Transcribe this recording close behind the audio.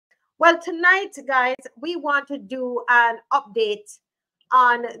Well, tonight, guys, we want to do an update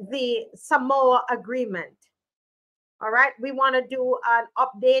on the Samoa agreement. All right, we want to do an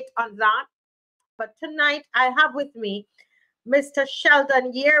update on that. But tonight, I have with me Mr.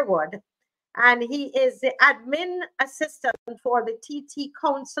 Sheldon Yearwood, and he is the admin assistant for the TT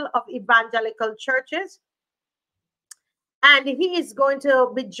Council of Evangelical Churches. And he is going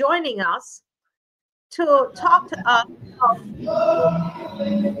to be joining us to talk to us about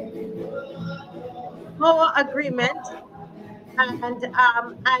Samoa agreement and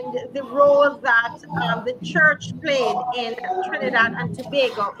the role that the church played in Trinidad and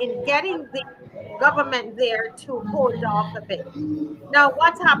Tobago in getting the government there to hold off a bit. Now,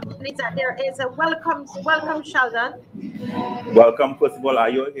 what's happened is that there is a welcome, Sheldon. Welcome. First of all, are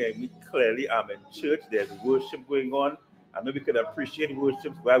you hearing me clearly? I'm in church. There's worship going on. I know we could appreciate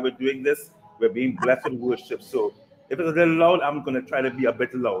worship while we're doing this. We're being blessed with worship. So if it's a little loud, I'm going to try to be a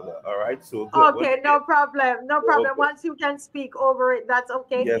bit louder. All right. So good. Okay, no problem. No problem. Okay. Once you can speak over it, that's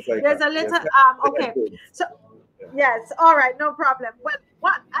okay. Yes, there's a little okay. So yes, all right, no problem. Well,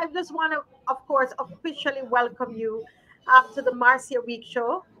 what I just want to, of course, officially welcome you to the Marcia Week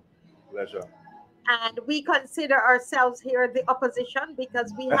show. Pleasure. And we consider ourselves here the opposition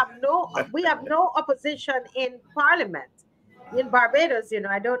because we have no opposition in Parliament in Barbados.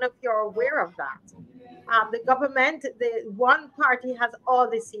 I don't know if you're aware of that. The government, the one party has all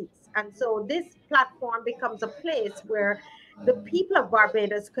the seats. And so this platform becomes a place where the people of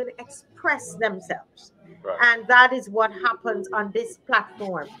Barbados can express themselves. Right. And that is what happens on this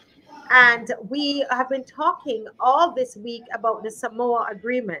platform. And we have been talking all this week about the Samoa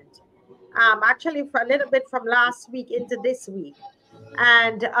agreement, actually for a little bit from last week into this week.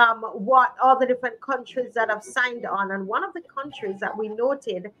 And what all the different countries that have signed on. And one of the countries that we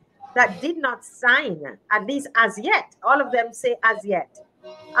noted that did not sign, at least as yet, all of them say as yet,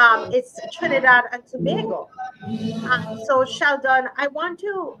 it's Trinidad and Tobago. So Sheldon, I want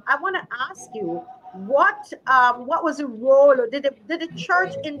to ask you, what was the role, or did the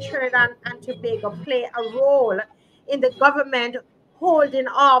church in Trinidad and Tobago play a role in the government holding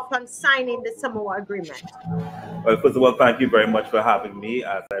off on signing the Samoa agreement? Well, first of all, thank you very much for having me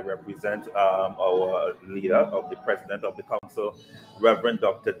as I represent our leader of the president of the council, Reverend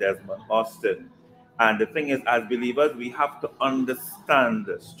Dr. Desmond Austin. And the thing is, as believers, we have to understand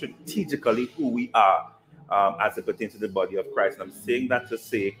strategically who we are as it pertains to the body of Christ. And I'm saying that to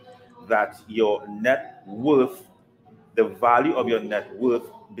say that your net worth, the value of your net worth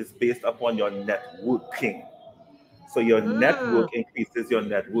is based upon your networking. So your network increases your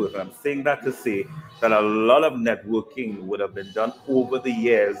net worth. And I'm saying that to say that a lot of networking would have been done over the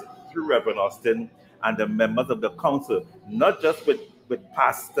years through Reverend Austin and the members of the council, not just with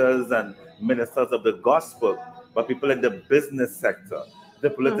pastors and ministers of the gospel, but people in the business sector, the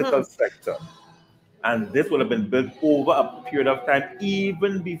political sector. And this would have been built over a period of time,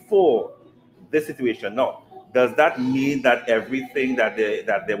 even before this situation. Now, does that mean that everything that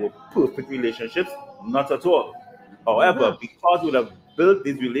there were perfect relationships? Not at all. However, because we would have built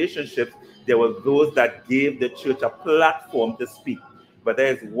these relationships, there were those that gave the church a platform to speak. But there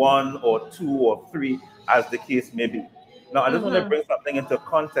is one or two or three, as the case may be. Now, I just want to bring something into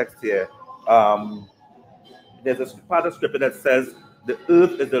context here. There's a part of scripture that says, the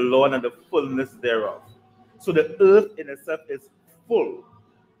earth is the Lord and the fullness thereof. So the earth in itself is full.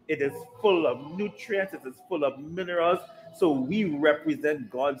 It is full of nutrients. It is full of minerals. So we represent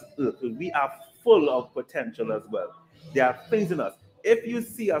God's earth. We are full of potential as well. There are things in us. If you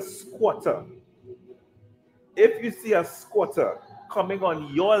see a squatter coming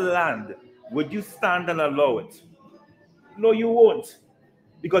on your land, would you stand and allow it? No, you won't,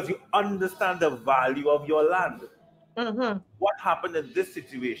 because you understand the value of your land. What happened in this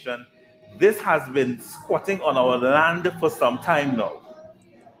situation? This has been squatting on our land for some time now.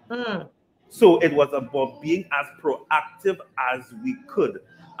 So it was about being as proactive as we could.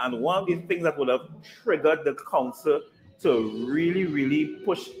 And one of the things that would have triggered the council to really, really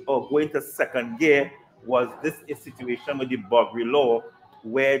push or go into second gear was this situation with the Buggery law,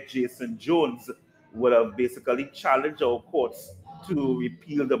 where Jason Jones would have basically challenged our courts to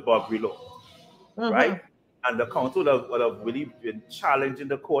repeal the Buggery law, right? And the council would have really been challenging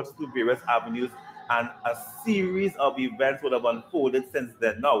the courts through various avenues, and a series of events would have unfolded since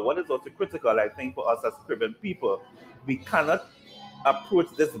then. Now, what is also critical, I think, for us as Caribbean people, we cannot approach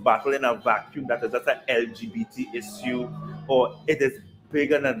this battle in a vacuum that is just an LGBT issue, or it is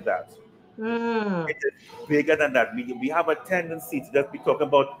bigger than that. It is bigger than that. We have a tendency to just be talking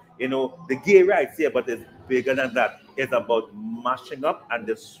about, the gay rights here, but it's bigger than that. It's about mashing up and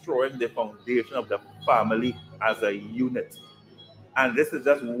destroying the foundation of the family as a unit. And this is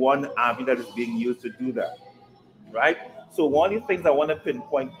just one avenue that is being used to do that, right? So one of the things I want to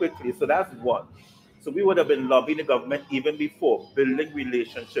pinpoint quickly, so that's one. So we would have been lobbying the government even before, building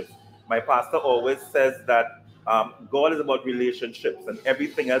relationships. My pastor always says that God is about relationships and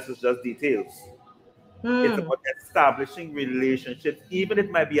everything else is just details. It's Hmm. about establishing relationships. Even if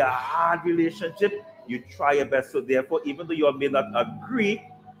it might be a hard relationship, you try your best. So therefore, even though you all may not agree,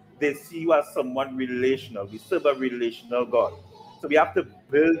 they see you as someone relational. We serve a relational God. So we have to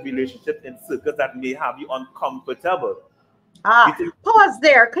build relationships in circles that may have you uncomfortable. You think, Pause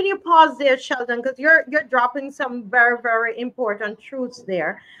there. Can you pause there, Sheldon? Because you're dropping some very, very important truths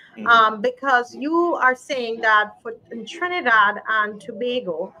there. mhm, Because you are saying that for in Trinidad and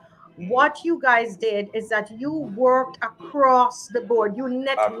Tobago, what mhm, you guys did is that you worked across the board. You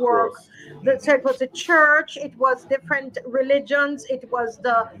network. across. So Mhm, it was a church, it was different religions, mhm. it was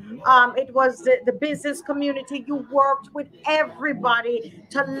the business community. You worked with everybody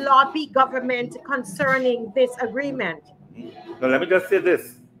to lobby government concerning this agreement. Now, let me just say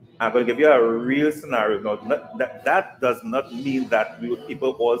this. I'm going to give you a real scenario. Now, that does not mean that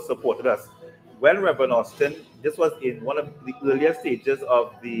people all supported us. When Reverend Austin, this was in one of the earlier stages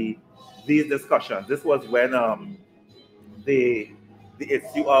of these discussions. This was when the the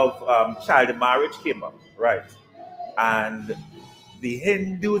issue of child marriage came up, right? And the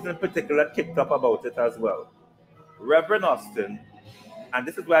Hindus in particular kicked up about it as well. Reverend Austin, and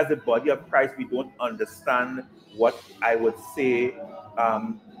this is why, as the body of Christ, we don't understand what I would say,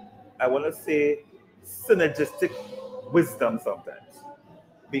 um, I want to say, synergistic wisdom sometimes,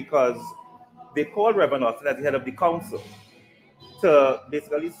 because they called Reverend Austin as the head of the council to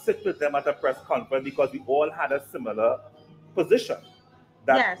basically sit with them at a press conference because we all had a similar position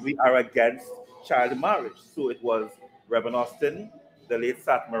that Yes. we are against child marriage. So it was Reverend Austin, the late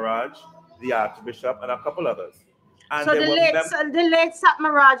Satmaraj, the Archbishop, and a couple others. And So there were the late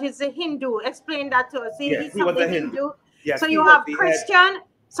Satmaraj is a Hindu. Explain that to us. yes, He's he was a something Hindu. Hindu. Yes, So he you was have the head. Christian.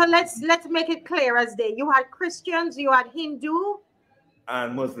 So let's make it clear as day. You had Christians, you had Hindu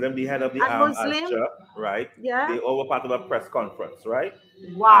And Muslim, the head of the and Muslim. Asha, right? Yeah. They all were part of a press conference, right?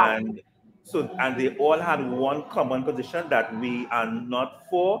 Wow. And and they all had one common position that we are not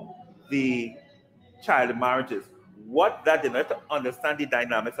for the child marriages. What that did not understand the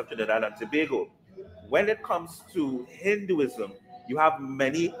dynamics of Trinidad and Tobago. When it comes to Hinduism, you have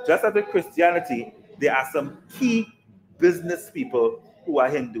many, just as with Christianity, there are some key business people who are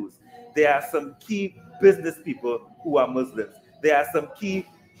Hindus. There are some key business people who are Muslims. There are some key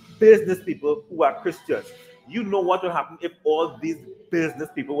business people who are Christians. You know what will happen if all these business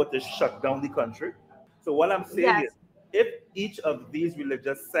people were to shut down the country? So what I'm saying Yes. is, if each of these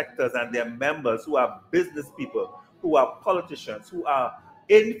religious sectors and their members who are business people, who are politicians, who are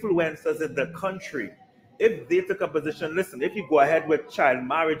influencers in the country, if they took a position, listen, if you go ahead with child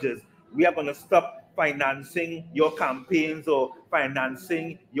marriages, we are going to stop financing your campaigns or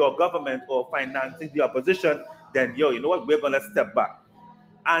financing your government or financing the opposition, then you know what, we're going to step back.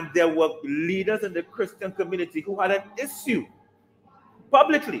 And there were leaders in the Christian community who had an issue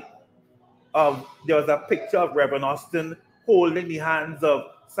publicly of there was a picture of Reverend Austin holding the hands of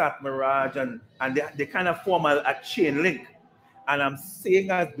Satmaraj, and they kind of form a chain link. And I'm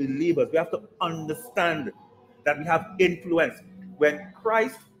saying, as believers, we have to understand that we have influence. When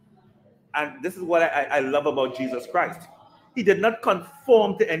Christ, and this is what I love about Jesus Christ, he did not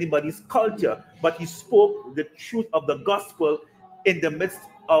conform to anybody's culture, but he spoke the truth of the gospel in the midst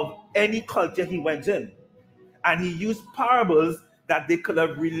of any culture he went in, and he used parables that they could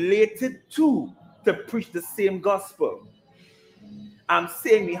have related to preach the same gospel. I'm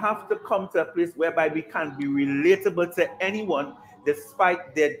saying we have to come to a place whereby we can be relatable to anyone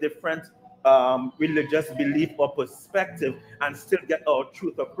despite their different religious belief or perspective and still get our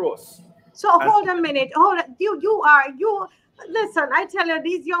truth across. So And hold a minute. Hold on. You listen, I tell you,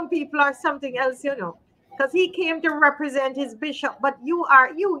 these young people are something else, because he came to represent his bishop, but you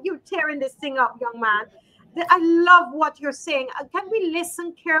tearing this thing up, young man. I love what you're saying. Can we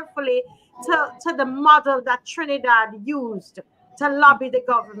listen carefully to the model that Trinidad used to lobby the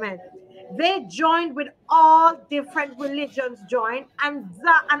government? They joined with all different religions joined, and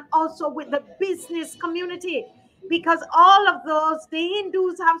also with the business community, because all of those, the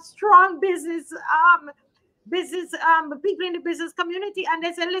Hindus have strong business people in the business community, and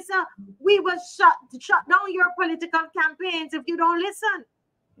they say, listen, we will shut down your political campaigns if you don't listen.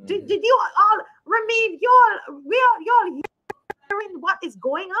 Did you all, Ramid, you're hearing what is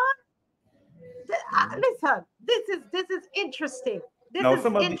going on? Listen, this is interesting. This now is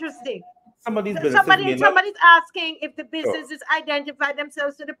interesting. some of these businesses may not. Somebody's asking if the Sure. businesses identify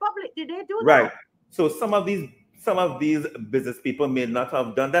themselves to the public. Did they do that? Right. So some of these business people may not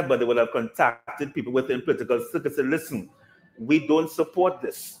have done that, but they would have contacted people within political circles and said, listen, we don't support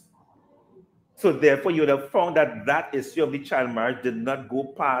this. So therefore, you would have found that that issue of the child marriage did not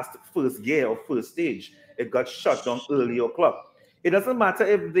go past first gear or first stage. It got shut down early o'clock. It doesn't matter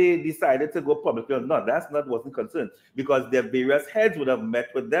if they decided to go public or not. That's not wasn't concerned, because their various heads would have met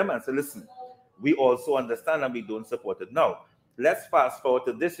with them and said, listen, we also understand and we don't support it. Now, let's fast forward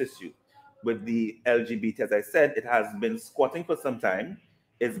to this issue with the LGBT. As I said, it has been squatting for some time.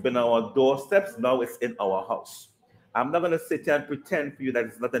 It's been on our doorsteps. Now it's in our house. I'm not going to sit here and pretend for you that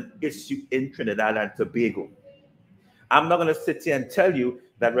it's not an issue in Trinidad and Tobago. I'm not going to sit here and tell you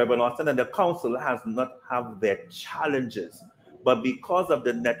that Reverend Austin and the council has not have their challenges. But because of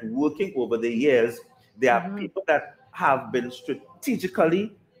the networking over the years, there are people that have been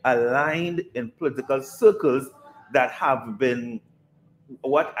strategically aligned in political circles that have been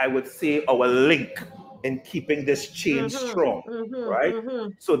what I would say our link in keeping this chain strong, right?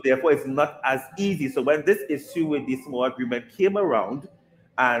 So therefore, it's not as easy. So when this issue with the small agreement came around,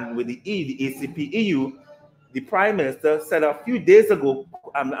 and with the ACP EU, the Prime Minister said a few days ago,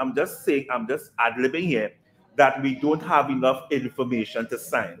 I'm just saying, I'm just ad-libbing here, that we don't have enough information to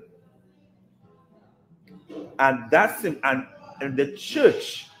sign. And that's and the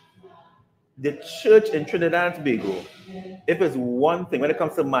church in Trinidad and Tobago, if it's one thing, when it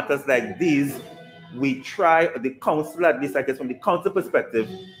comes to matters like these, we try, the council, at least I guess from the council perspective,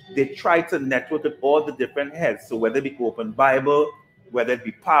 they try to network with all the different heads. So whether it be Open Bible, whether it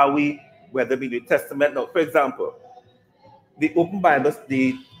be PAWI, whether it be the Testament. Now, for example, the Open Bible,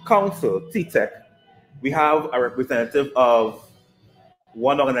 the council, TTEC, we have a representative of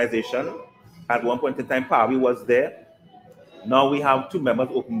one organization. At one point in time, PAWI was there. Now we have 2 members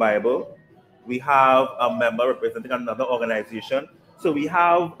of Open Bible. We have a member representing another organization. So we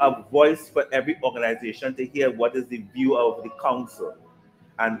have a voice for every organization to hear what is the view of the council.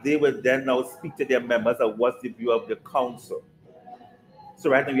 And they will then now speak to their members of what's the view of the council. So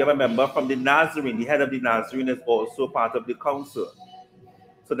right now we have a member from the Nazarene. The head of the Nazarene is also part of the council.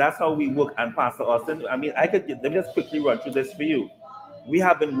 So that's how we work. And Pastor Austin, I mean, let me just quickly run through this for you. We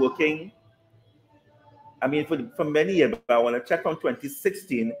have been working, I mean, for many years, but I want to check from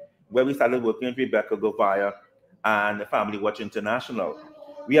 2016, where we started working with Rebecca Govaya and Family Watch International.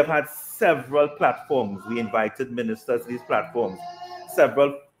 We have had several platforms. We invited ministers to these platforms,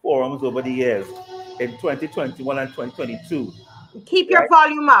 several forums over the years in 2021 and 2022. Keep your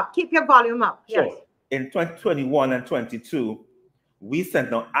volume up. Keep your volume up. Sure. Yes. In 2021 and 22, we sent,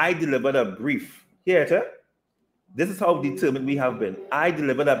 now I delivered a brief. Here, this is how determined we have been. I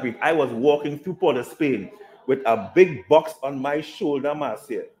delivered a brief. I was walking through Port of Spain with a big box on my shoulder,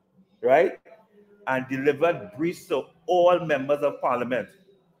 Marcia, right? And delivered briefs to all members of parliament,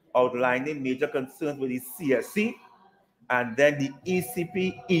 outlining major concerns with the CSC and then the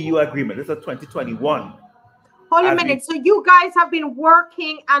ECP EU agreement. This is 2021. Hold a minute. So you guys have been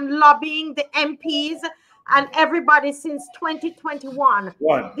working and lobbying the MPs and everybody since 2021.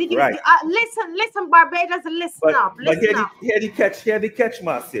 Did you right. Listen, Barbados, listen up. Listen up. Here the catch,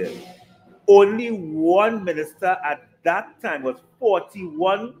 Marcia. Only one minister at that time was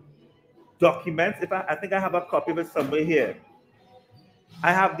 41 documents. I think I have a copy of it somewhere here.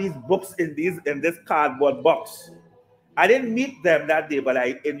 I have these books in this cardboard box. I didn't meet them that day, but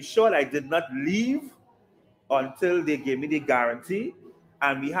I ensured I did not leave until they gave me the guarantee.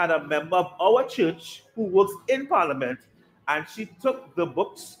 And we had a member of our church who works in parliament, and she took the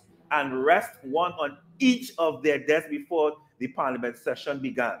books and rest one on each of their desks before the parliament session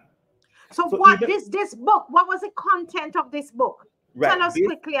began. So what this book? What was the content of this book? Right. Tell us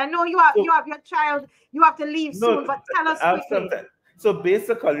quickly. I know you have your child. You have to leave soon, but tell us quickly. So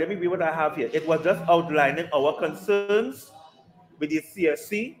basically, let me read what I have here. It was just outlining our concerns with the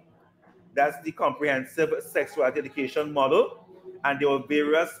CSC. That's the Comprehensive Sexuality Education Model. And there were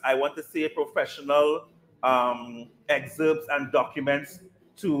various, I want to say, professional excerpts and documents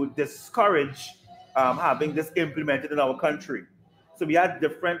to discourage having this implemented in our country. So we had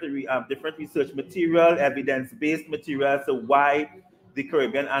different research material, evidence-based material, so why the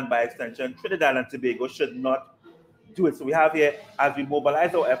Caribbean and by extension Trinidad and Tobago should not do it. So we have here, as we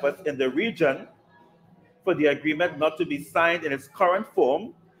mobilize our efforts in the region for the agreement not to be signed in its current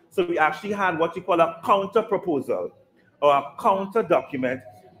form. So we actually had what you call a counter proposal or a counter document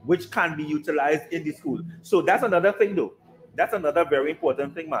which can be utilized in the school. So that's another thing though. That's another very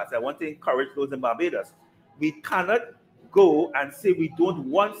important thing, Marcia. I want to encourage those in Barbados. We cannot go and say we don't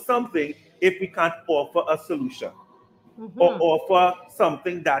want something if we can't offer a solution or offer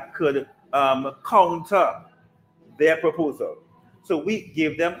something that could counter their proposal. So we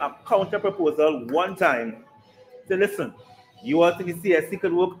gave them a counter proposal one time Say, listen, you want to see a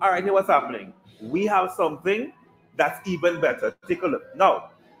secret work? All right, here what's happening. We have something that's even better. Take a look.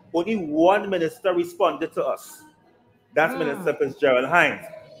 Now, only one minister responded to us. That's Minister Fitzgerald Hines.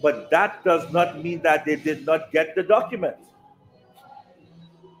 But that does not mean that they did not get the document.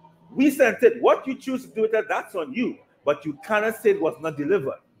 We sent it. What you choose to do with it, that's on you. But you cannot say it was not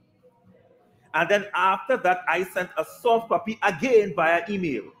delivered. And then after that, I sent a soft copy again via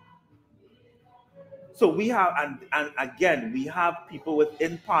email. So we have, and again, we have people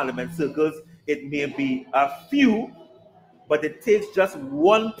within Parliament circles. It may be a few, but it takes just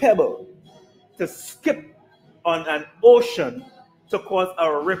one pebble to skip on an ocean to cause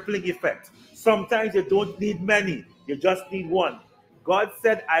a rippling effect. Sometimes you don't need many, you just need one. God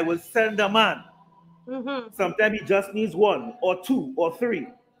said, I will send a man. Sometimes he just needs one or two or three.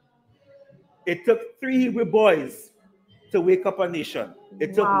 It took 3 Hebrew boys to wake up a nation.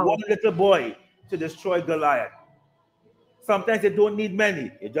 It took one little boy to destroy Goliath. Sometimes you don't need many,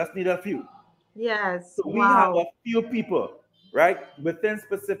 you just need a few. Yes. So we have a few people, right, within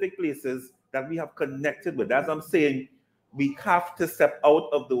specific places that we have connected with. As I'm saying, we have to step out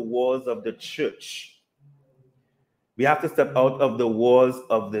of the walls of the church. We have to step out of the walls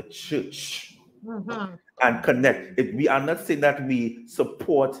of the church and connect. We are not saying that we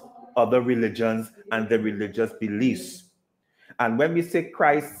support other religions and their religious beliefs. And when we say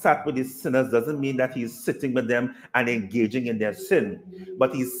Christ sat with his sinners, doesn't mean that he's sitting with them and engaging in their sin,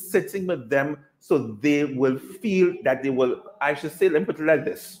 but he's sitting with them so they will feel that they will, I should say, let me put it like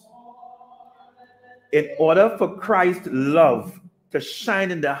this. In order for Christ's love to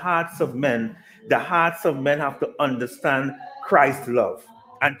shine in the hearts of men have to understand Christ's love.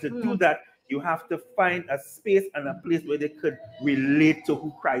 And to do that, you have to find a space and a place where they could relate to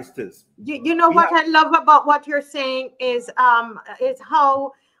who Christ is. You know what I love about what you're saying is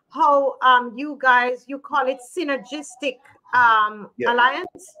how you guys, you call it synergistic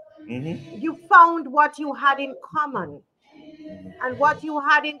alliance. You found what you had in common. And what you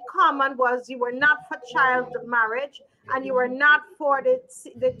had in common was you were not for child marriage, and you were not for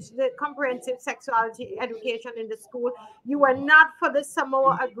the comprehensive sexuality education in the school. You were not for the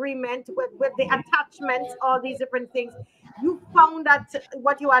Samoa agreement with the attachments, all these different things. You found that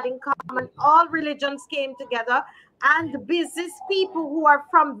what you had in common, all religions came together, and the business people who are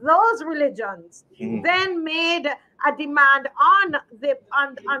from those religions then made a demand on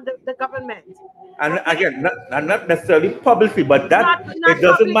the government. And again, not necessarily publicly, but that not it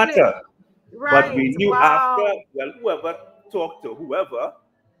doesn't publicly. matter. Right. But we knew after, well, whoever talked to whoever,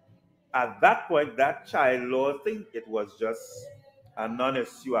 at that point, that child law thing, it was just a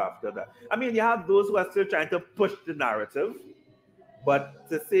non-issue after that. I mean, you have those who are still trying to push the narrative, but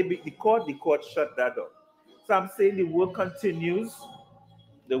to say the court shut that down. So I'm saying the work continues.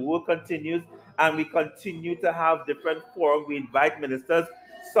 The work continues, and we continue to have different forums. We invite ministers.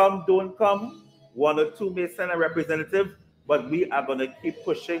 Some don't come. 1 or 2 may send a representative, but we are going to keep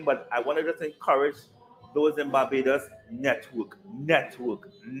pushing. But I want to just encourage those in Barbados, network.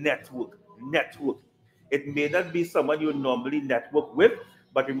 It may not be someone you normally network with,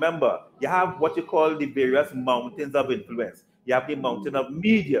 but remember, you have what you call the various mountains of influence. You have the mountain of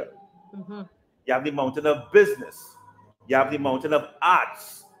media. You have the mountain of business. You have the mountain of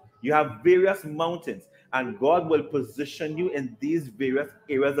arts. You have various mountains, and God will position you in these various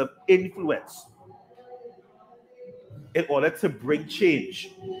areas of influence in order to bring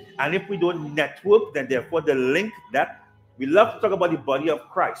change. And if we don't network, then therefore the link that we love to talk about the body of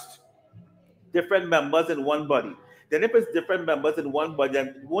Christ, different members in one body. Then if it's different members in one body,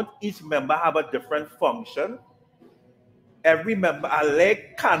 then won't each member have a different function? Every member, a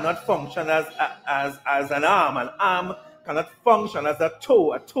leg cannot function as an arm cannot function as a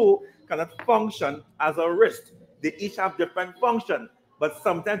toe cannot function as a wrist. They each have different function, but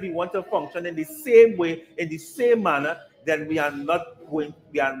sometimes we want to function in the same way, in the same manner, then we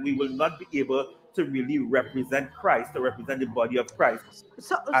will not be able to really represent Christ, to represent the body of Christ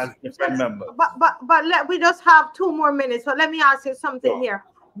as different members. But we just have 2 more minutes, so let me ask you something here.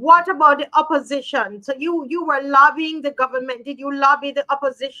 What about the opposition? So you were lobbying the government. Did you lobby the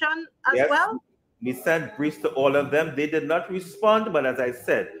opposition as well? We sent briefs to all of them. They did not respond, but as I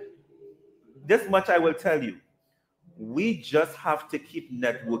said, this much I will tell you. We just have to keep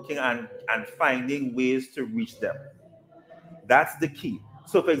networking and finding ways to reach them. That's the key.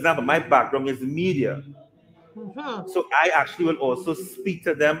 So, for example, my background is media. So I actually will also speak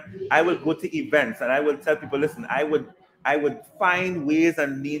to them. I will go to events and I will tell people, listen, I would find ways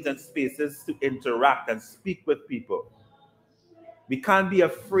and means and spaces to interact and speak with people. We can't be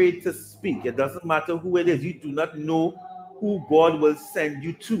afraid to speak. It doesn't matter who it is. You do not know who God will send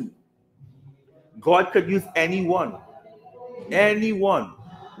you to. God could use anyone. Anyone.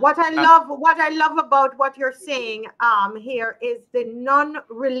 What I love about what you're saying here is the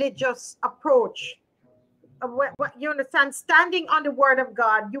non-religious approach. What you understand, standing on the word of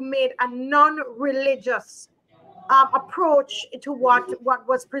God, you made a non-religious approach to what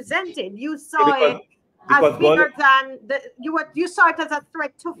was presented. You saw Because it as God, bigger than you saw it as a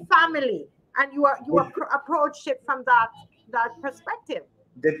threat to family, and you approached it from that perspective.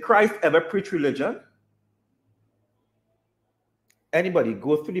 did Christ ever preach religion? Anybody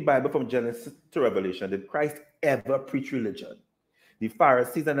go through the Bible from Genesis to Revelation. Did Christ ever preach religion? The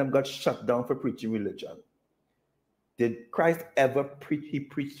Pharisees and them got shut down for preaching religion. Did Christ ever preach? He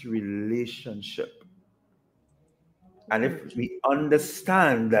preached relationship. And if we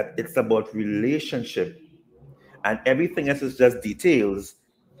understand that it's about relationship and everything else is just details,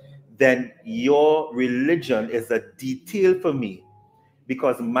 then your religion is a detail for me,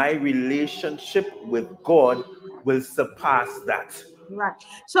 because my relationship with God will surpass that. Right.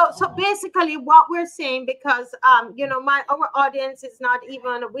 So basically what we're saying, because our audience is not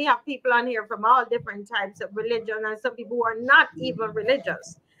even, we have people on here from all different types of religion, and some people who are not even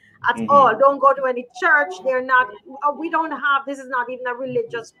religious at all, don't go to any church, they're not, we don't have, this is not even a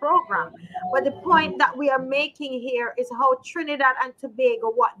religious program. But the point that we are making here is how Trinidad and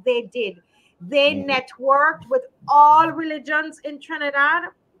Tobago, what they did, they networked with all religions in Trinidad.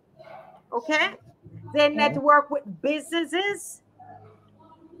 Okay, they network with businesses.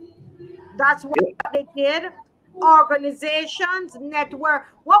 That's what they did. Organizations, network.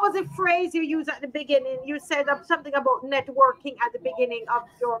 What was the phrase you used at the beginning? You said something about networking at the beginning of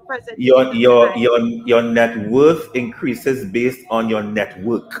your presentation. Your net worth increases based on your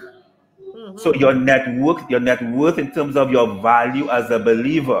network. So your net worth in terms of your value as a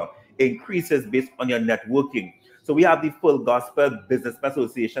believer increases based on your networking. So we have the Full Gospel Businessmen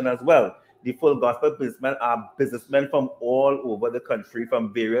Association as well. The Full Gospel businessmen are businessmen from all over the country,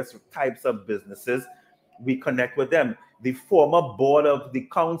 from various types of businesses. We connect with them. The former board of the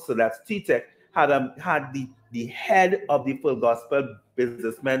council, that's TTEC, had the head of the Full Gospel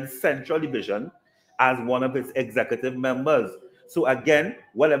Businessmen Central Division as one of its executive members. So again,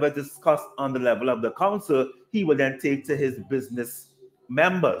 whatever discussed on the level of the council, he will then take to his business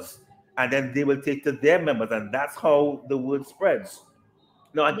members, and then they will take to their members, and that's how the word spreads.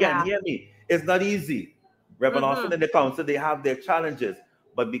 Now, again, hear me. It's not easy. Reverend Austin and the council, they have their challenges,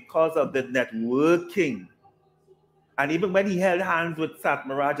 but because of the networking, and even when he held hands with Sat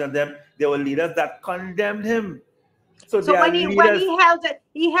Miraj and them, there were leaders that condemned him. So when he held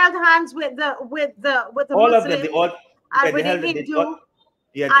hands with the all Muslims, of them, they all, and with the Hindu,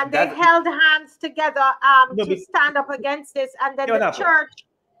 and they held hands together to stand up against this, and then the church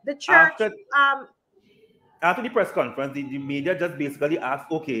after the press conference, the media just basically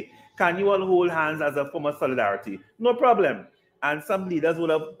asked, okay, can you all hold hands as a form of solidarity? No problem. And some leaders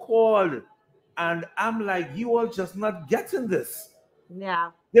would have called, and I'm like, you all just not getting this.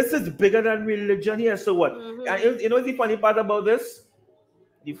 Yeah. This is bigger than religion here. So what? And you know the funny part about this?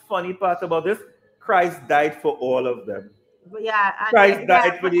 The funny part about this, Christ died for all of them. Yeah, Christ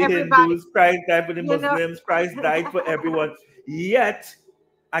died for the Hindus, Christ died for the Muslims, Christ died for everyone. Yet,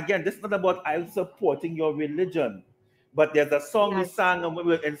 again, this is not about I'm supporting your religion. But there's a song we sang when we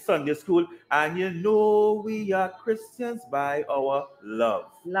were in Sunday school, and you know we are Christians by our love.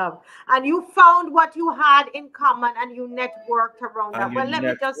 Love. And you found what you had in common, and you networked around that. Well, let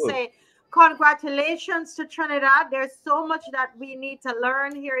me just say, congratulations to Trinidad. There's so much that we need to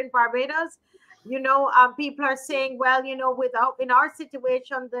learn here in Barbados. People are saying, well, without, in our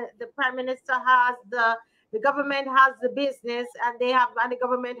situation, the prime minister has the government has the business, and the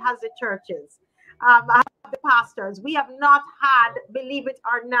government has the churches, the pastors. We have not had, believe it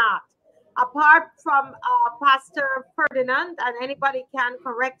or not, apart from Pastor Ferdinand, and anybody can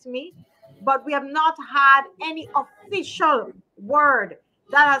correct me, but we have not had any official word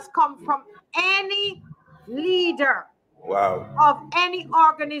that has come from any leader of any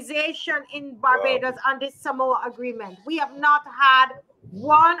organization in Barbados on this Samoa agreement. We have not had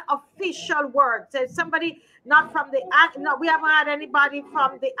one official word. So somebody not from we haven't had anybody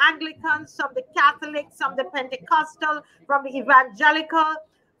from the Anglicans, from the Catholics, from the Pentecostal, from the Evangelical,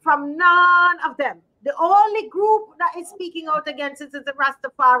 from none of them. The only group that is speaking out against it is the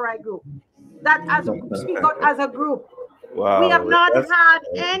Rastafari group. That speak out as a group. Wow, we have not had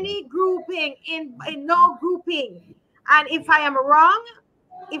any grouping in no grouping. And if I am wrong,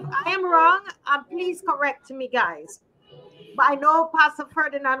 please correct me, guys. But I know Pastor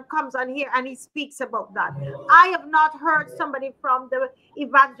Ferdinand comes on here and he speaks about that. I have not heard somebody from the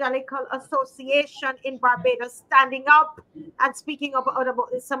Evangelical Association in Barbados standing up and speaking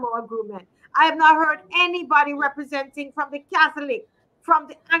about the Samoa agreement. I have not heard anybody representing from the Catholic, from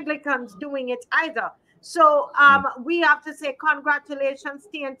the Anglicans doing it either. So we have to say congratulations,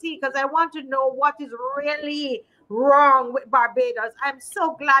 TNT, because I want to know what is really wrong with Barbados. I'm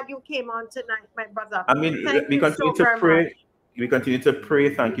so glad you came on tonight, my brother. I mean, Thank we you continue so to very much. pray. We continue to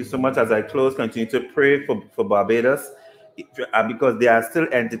pray. Thank you so much. As I close, continue to pray for Barbados, because there are still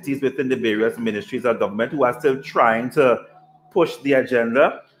entities within the various ministries of government who are still trying to push the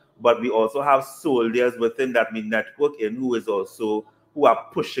agenda. But we also have soldiers within that network in who are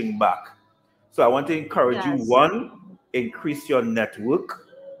pushing back. So I want to encourage you, Yes. one, increase your network.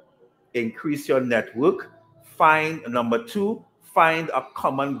 Increase your network. Find number two, find a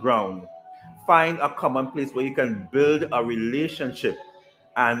common ground. Find a common place where you can build a relationship.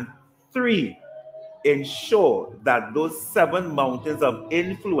 And three, ensure that those 7 mountains of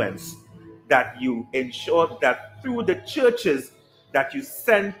influence, that you ensure that through the churches that you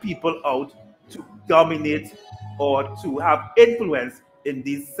send people out to dominate or to have influence in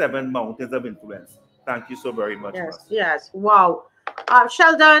these 7 mountains of influence. Thank you so very much, Yes, Master. yes. Wow.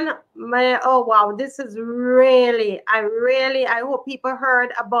 Sheldon, oh wow, this is really, I hope people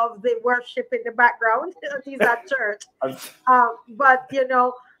heard above the worship in the background. These are church. But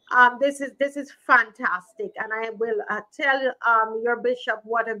this is fantastic, and I will tell your bishop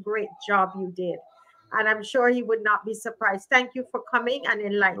what a great job you did, and I'm sure he would not be surprised. Thank you for coming and No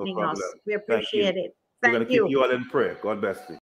enlightening problem. us. We Thank you. appreciate it. We're going Thank to keep you. you all in prayer. God bless you.